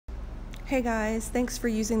Hey guys, thanks for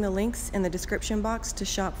using the links in the description box to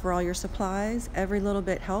shop for all your supplies. Every little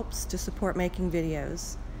bit helps to support making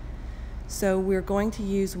videos. So we're going to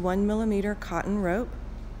use 1mm cotton rope,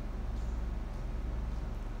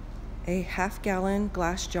 a half-gallon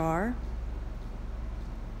glass jar,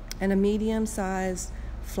 and a medium-sized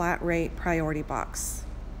flat rate priority box.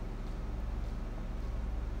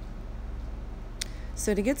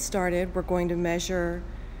 So to get started, we're going to measure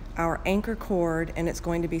our anchor cord, and it's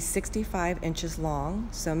going to be 65 inches long.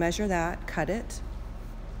 So measure that, cut it,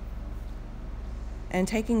 and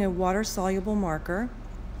taking a water-soluble marker,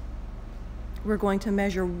 we're going to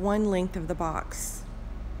measure one length of the box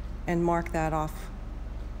and mark that off.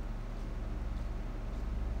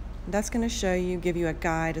 That's going to give you a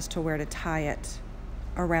guide as to where to tie it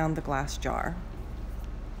around the glass jar.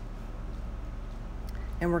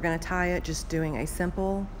 And we're going to tie it just doing a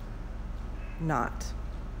simple knot.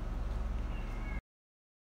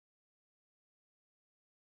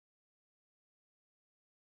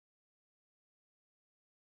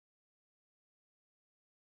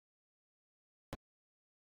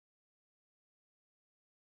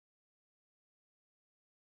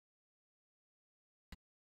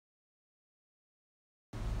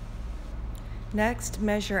 Next,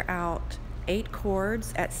 measure out 8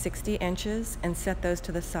 cords at 60 inches and set those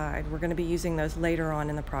to the side. We're going to be using those later on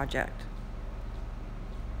in the project.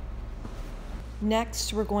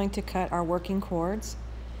 Next, we're going to cut our working cords,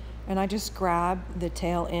 and I just grab the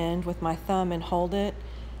tail end with my thumb and hold it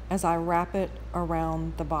as I wrap it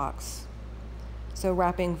around the box. So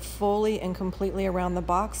wrapping fully and completely around the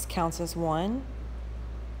box counts as 1,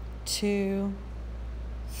 2,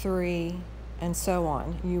 3, and so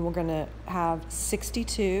on. You are going to have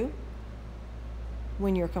 62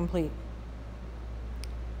 when you're complete.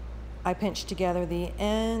 I pinch together the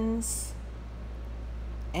ends,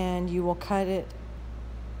 and you will cut it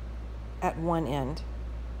at one end.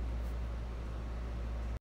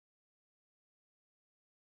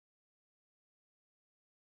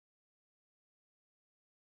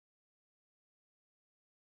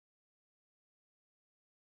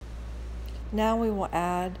 Now we will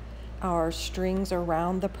add our strings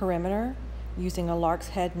around the perimeter using a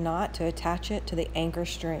larkshead knot to attach it to the anchor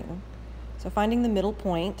string. So finding the middle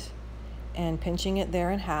point and pinching it there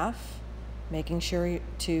in half, making sure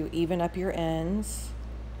to even up your ends.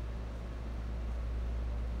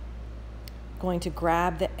 Going to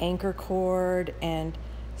grab the anchor cord and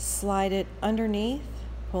slide it underneath,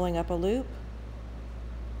 pulling up a loop.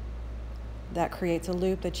 That creates a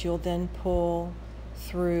loop that you'll then pull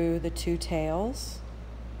through the 2 tails.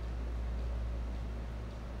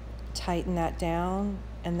 Tighten that down,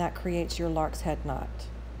 and that creates your larkshead knot.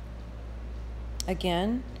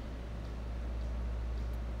 Again,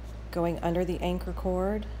 going under the anchor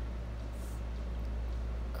cord,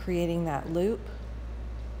 creating that loop,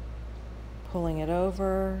 pulling it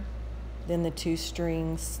over, then the 2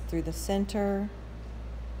 strings through the center,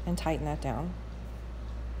 and tighten that down.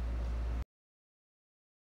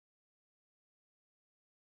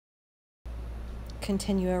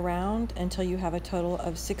 Continue around until you have a total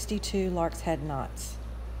of 62 larkshead knots.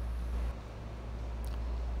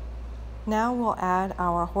 Now we'll add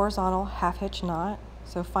our horizontal half hitch knot.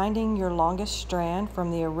 So finding your longest strand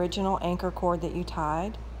from the original anchor cord that you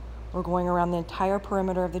tied, we're going around the entire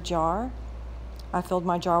perimeter of the jar. I filled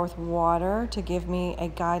my jar with water to give me a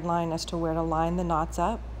guideline as to where to line the knots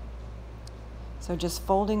up. So just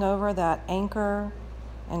folding over that anchor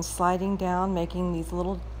and sliding down, making these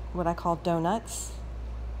little, what I call donuts.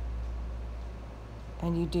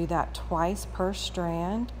 And you do that twice per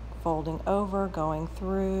strand, folding over, going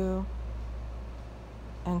through,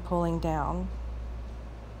 and pulling down.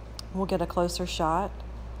 We'll get a closer shot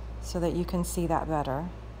so that you can see that better.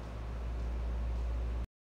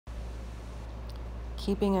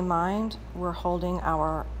 Keeping in mind, we're holding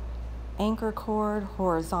our anchor cord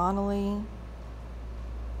horizontally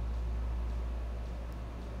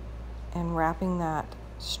and wrapping that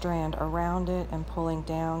strand around it and pulling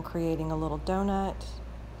down, creating a little donut.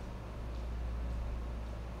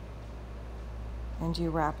 And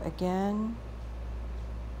you wrap again,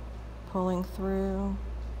 pulling through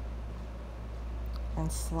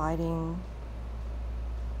and sliding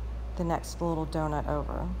the next little donut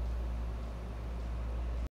over.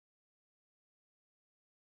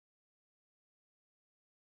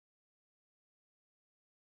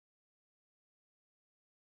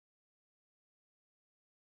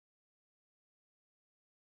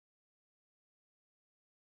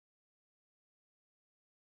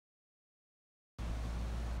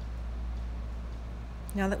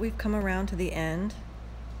 Now that we've come around to the end,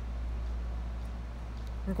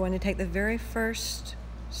 we're going to take the very first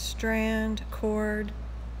strand, cord,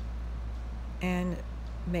 and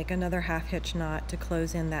make another half hitch knot to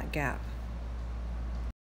close in that gap.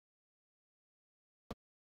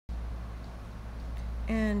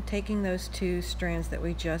 And taking those 2 strands that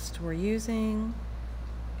we just were using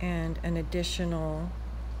and an additional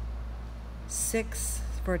 6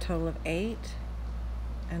 for a total of 8,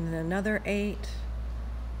 and then another 8,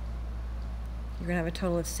 you're going to have a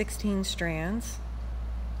total of 16 strands.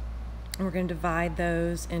 And we're going to divide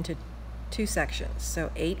those into 2 sections,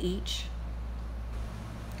 so 8 each.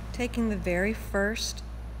 Taking the very first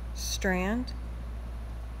strand,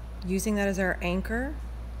 using that as our anchor,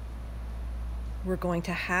 we're going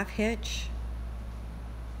to half hitch,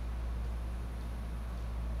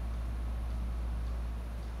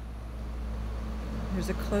 here's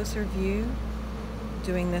a closer view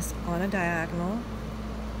doing this on a diagonal.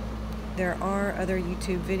 There are other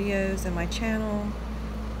YouTube videos on my channel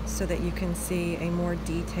so that you can see a more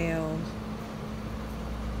detailed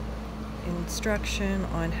instruction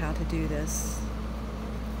on how to do this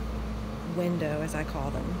window, as I call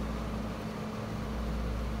them.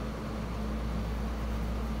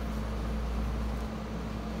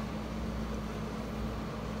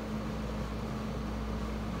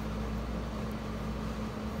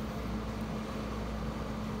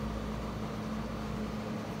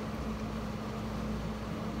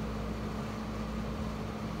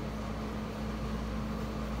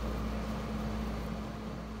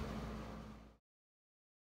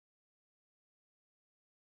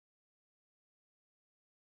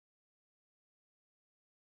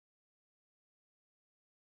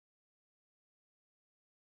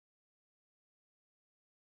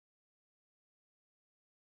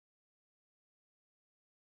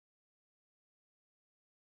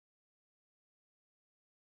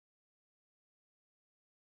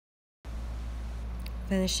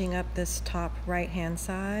 Finishing up this top right hand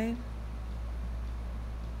side.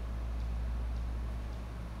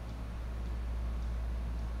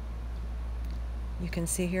 You can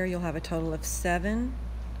see here you'll have a total of 7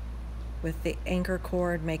 with the anchor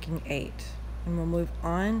cord making 8. And we'll move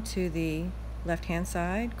on to the left hand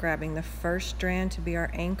side, grabbing the first strand to be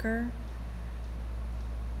our anchor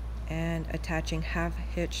and attaching half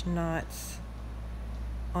hitch knots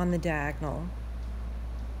on the diagonal.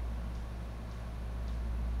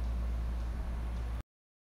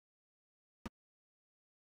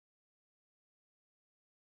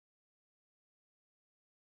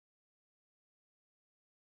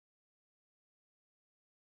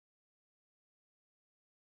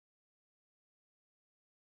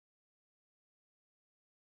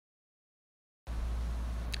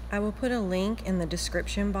 I will put a link in the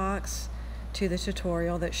description box to the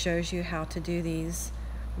tutorial that shows you how to do these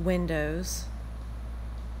windows,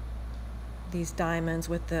 these diamonds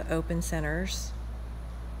with the open centers.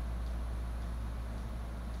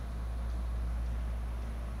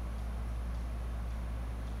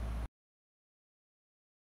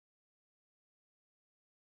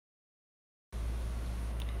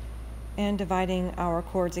 And dividing our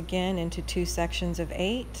cords again into 2 sections of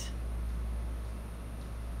 8.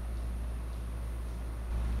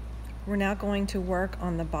 We're now going to work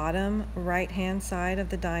on the bottom right hand side of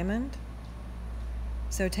the diamond.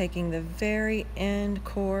 So taking the very end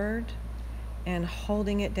cord and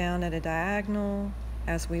holding it down at a diagonal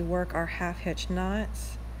as we work our half hitch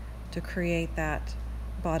knots to create that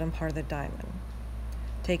bottom part of the diamond.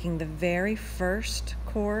 Taking the very first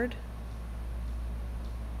cord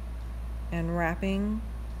and wrapping,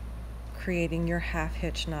 creating your half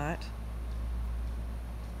hitch knot.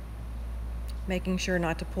 Making sure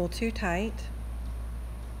not to pull too tight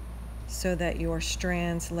so that your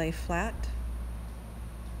strands lay flat.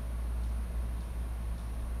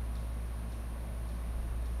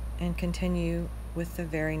 And continue with the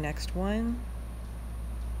very next one.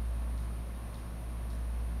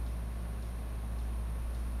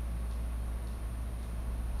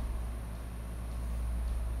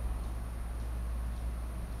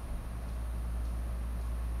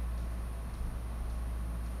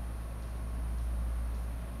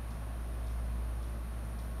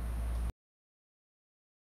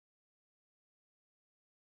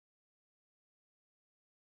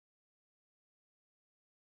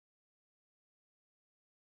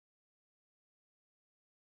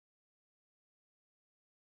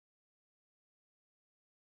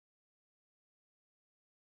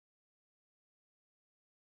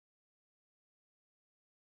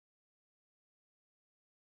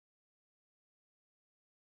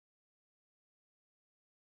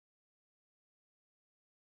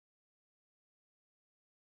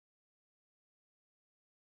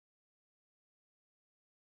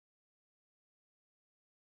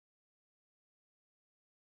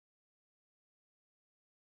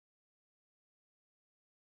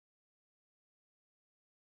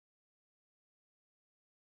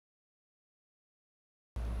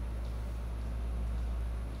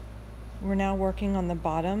 We're now working on the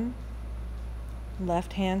bottom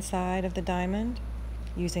left-hand side of the diamond,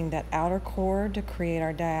 using that outer cord to create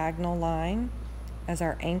our diagonal line as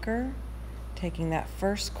our anchor, taking that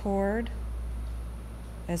first cord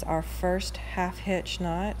as our first half hitch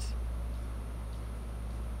knot,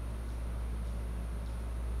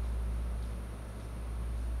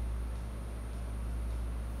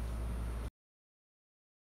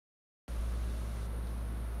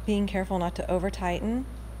 being careful not to over tighten,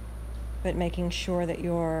 but making sure that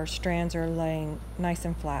your strands are laying nice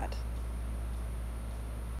and flat.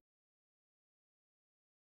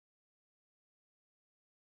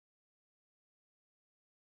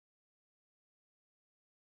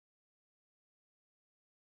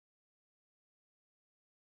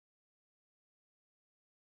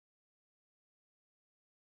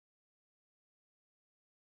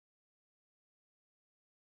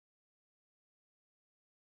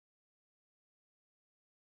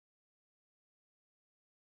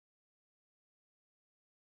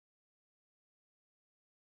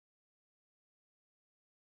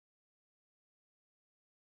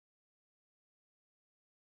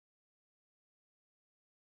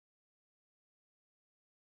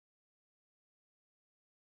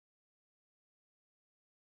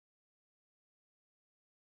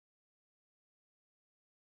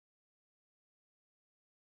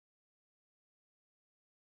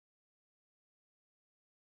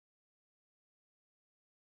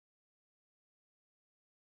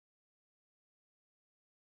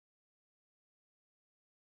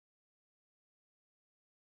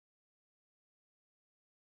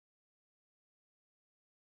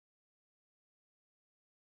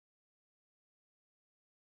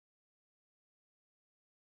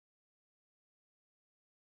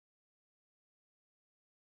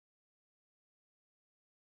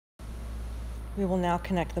 We will now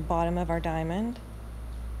connect the bottom of our diamond,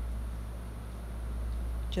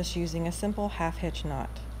 just using a simple half hitch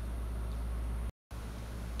knot.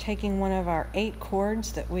 Taking one of our 8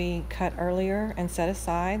 cords that we cut earlier and set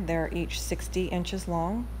aside, they're each 60 inches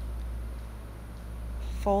long.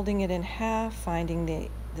 Folding it in half, finding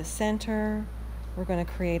the center, we're going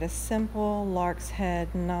to create a simple lark's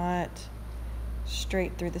head knot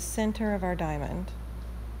straight through the center of our diamond.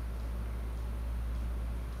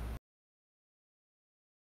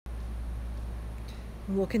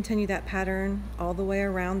 We'll continue that pattern all the way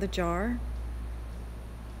around the jar.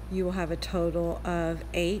 You will have a total of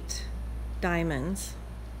 8 diamonds.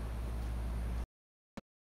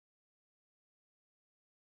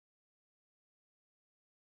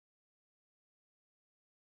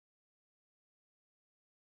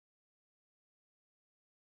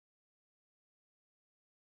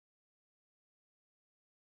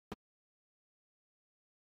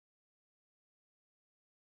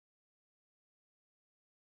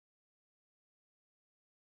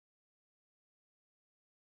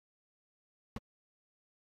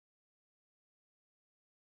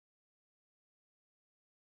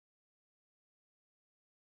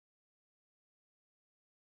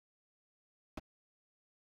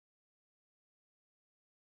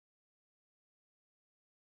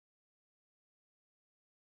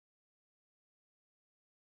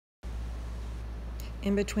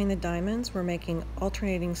 In between the diamonds, we're making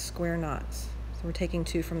alternating square knots. So we're taking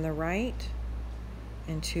 2 from the right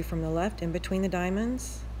and 2 from the left in between the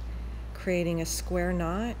diamonds, creating a square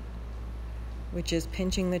knot, which is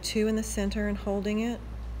pinching the 2 in the center and holding it.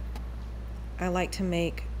 I like to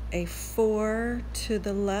make a 4 to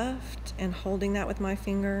the left and holding that with my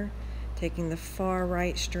finger, taking the far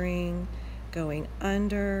right string, going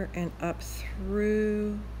under and up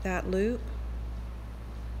through that loop,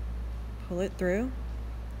 pull it through,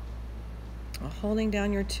 holding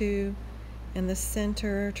down your 2 in the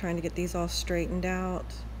center, trying to get these all straightened out,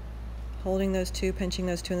 holding those 2, pinching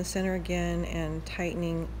those 2 in the center again, and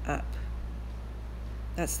tightening up.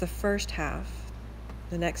 That's the first half.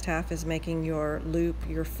 The next half is making your loop,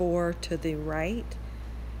 your 4 to the right,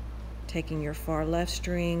 taking your far left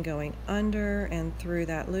string, going under and through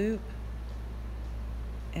that loop,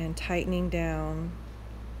 and tightening down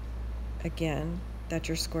again. That's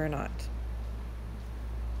your square knot.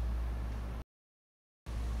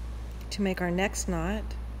 To make our next knot,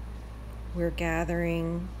 we're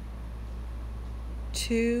gathering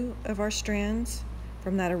 2 of our strands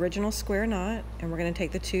from that original square knot, and we're going to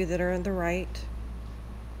take the 2 that are on the right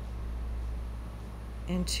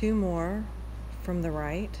and 2 more from the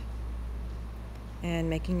right, and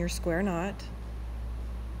making your square knot.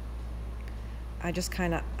 I just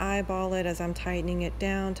kind of eyeball it as I'm tightening it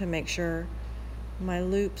down to make sure my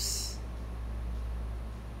loops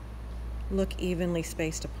look evenly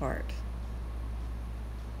spaced apart.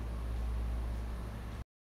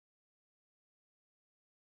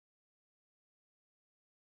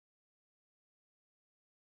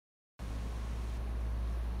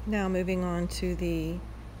 Now moving on to the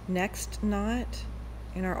next knot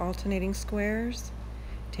in our alternating squares,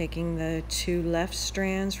 taking the 2 left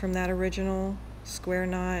strands from that original square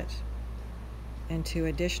knot and 2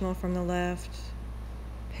 additional from the left,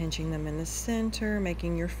 pinching them in the center,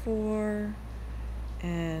 making your 4,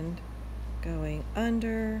 and going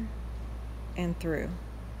under and through.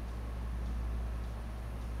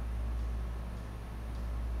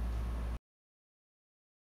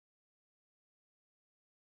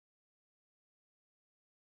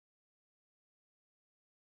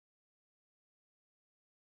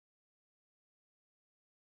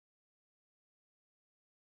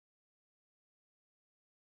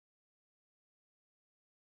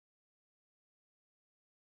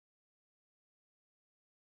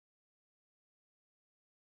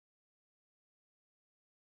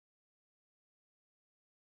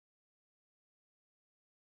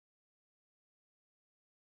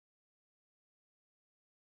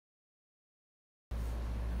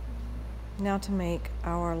 Now to make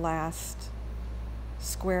our last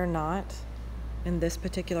square knot in this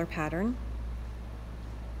particular pattern.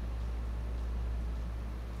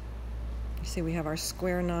 You see we have our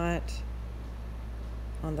square knot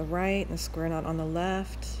on the right and the square knot on the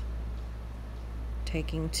left,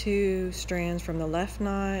 taking 2 strands from the left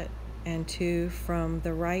knot and 2 from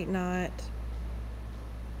the right knot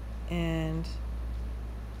and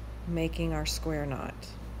making our square knot.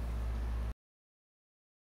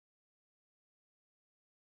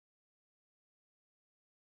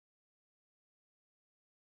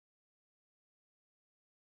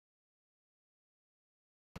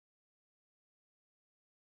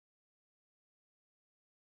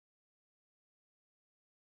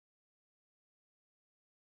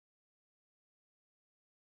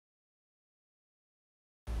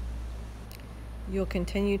 You'll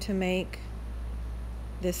continue to make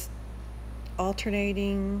this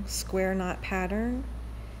alternating square knot pattern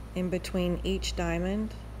in between each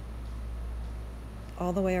diamond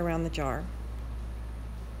all the way around the jar.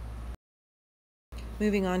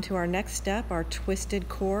 Moving on to our next step, our twisted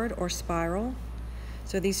cord or spiral.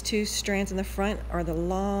 So these 2 strands in the front are the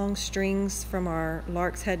long strings from our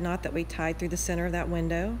lark's head knot that we tied through the center of that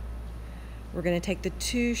window. We're going to take the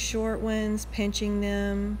 2 short ones, pinching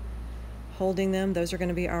them, holding them. Those are going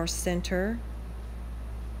to be our center.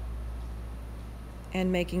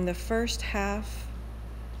 And making the first half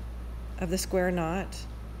of the square knot.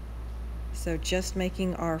 So just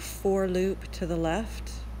making our 4 loop to the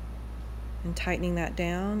left and tightening that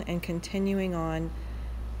down and continuing on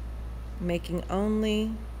making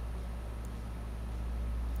only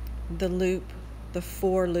the loop, the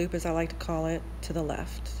 4 loop as I like to call it, to the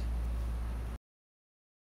left.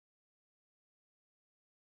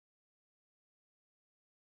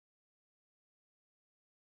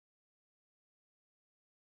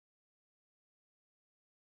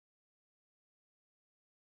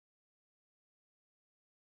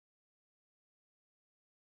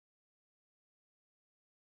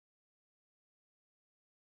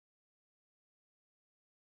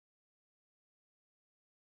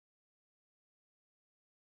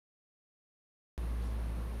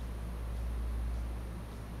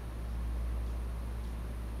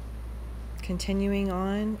 Continuing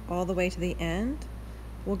on all the way to the end,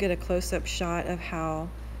 we'll get a close-up shot of how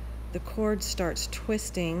the cord starts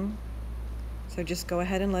twisting. So just go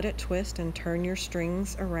ahead and let it twist and turn your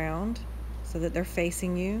strings around so that they're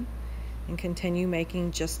facing you, and continue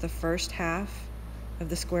making just the first half of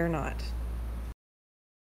the square knot.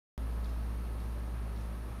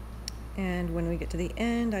 And when we get to the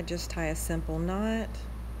end, I just tie a simple knot,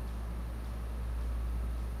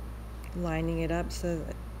 lining it up so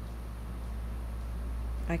that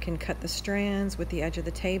I can cut the strands with the edge of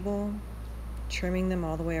the table, trimming them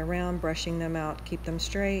all the way around, brushing them out, keep them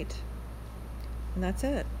straight, and that's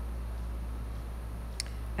it.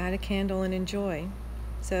 Add a candle and enjoy.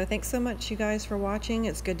 So thanks so much you guys for watching.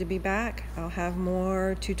 It's good to be back. I'll have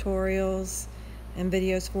more tutorials and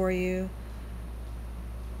videos for you.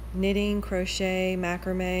 Knitting, crochet,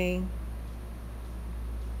 macrame,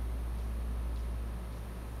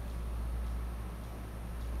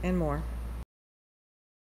 and more.